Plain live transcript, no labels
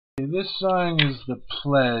this song is The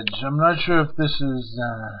Pledge. I'm not sure if this is,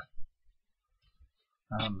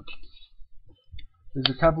 there's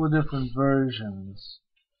a couple of different versions.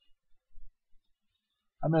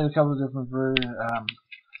 I made a couple of different versions.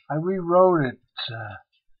 I rewrote it.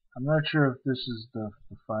 I'm not sure if this is the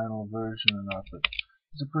final version or not, but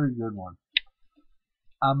it's a pretty good one.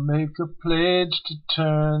 I make a pledge to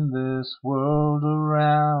turn this world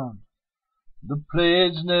around. The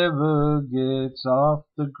pledge never gets off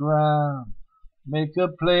the ground. Make a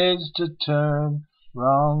pledge to turn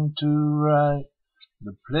wrong to right.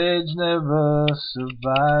 The pledge never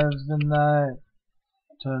survives the night.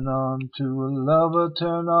 Turn on to a lover,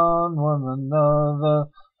 turn on one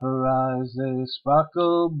another. Her eyes, they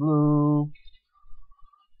sparkle blue.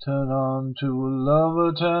 Turn on to a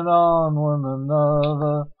lover, turn on one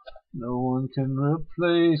another. No one can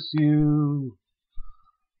replace you.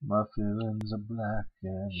 My feelings are black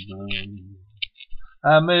and blue.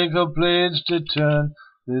 I make a pledge to turn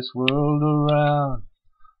this world around.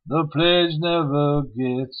 The pledge never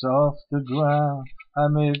gets off the ground. I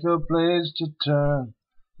make a pledge to turn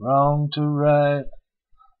wrong to right.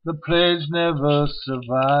 The pledge never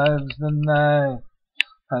survives the night.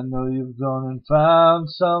 I know you've gone and found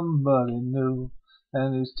somebody new,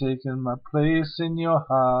 and he's taken my place in your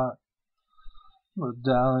heart. But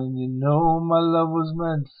darling, you know my love was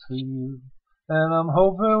meant for you, and I'm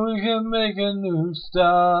hoping we can make a new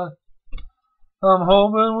start. I'm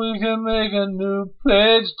hoping we can make a new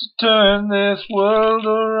pledge to turn this world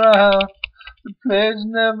around. The pledge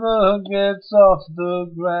never gets off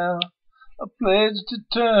the ground. A pledge to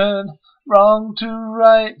turn wrong to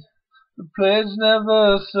right. The pledge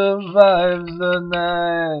never survives the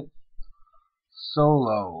night.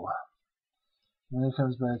 Solo. And it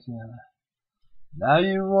comes back in. Now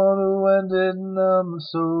you want to end it and I'm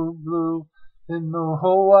so blue. In the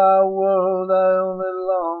whole wide world I only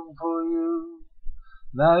long for you.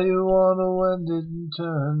 Now you want to end it and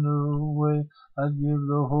turn away. I'd give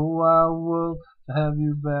the whole wide world to have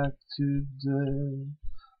you back today.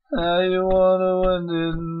 Now you want to end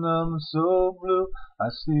it and I'm so blue. I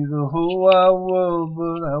see the whole wide world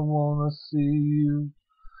but I wanna see you.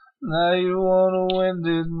 Now you want to end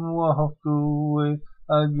it and walk away.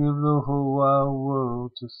 I'd give the whole wide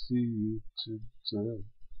world to see you today.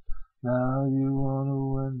 Now you want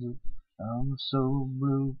to end it, I'm so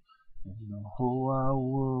blue. In the whole wide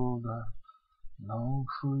world I long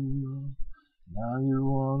for you. Now you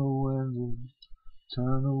want to end it,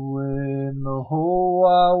 turn away. In the whole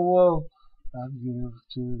wide world I'd give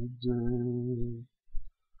today.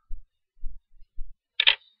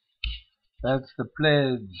 That's The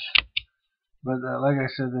Pledge. But like I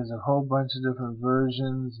said, there's a whole bunch of different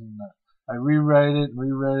versions, and I rewrite it, and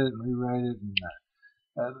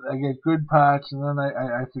I get good parts, and then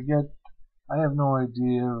I forget. I have no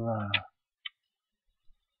idea.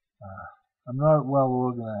 I'm not well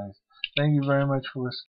organized. Thank you very much for listening.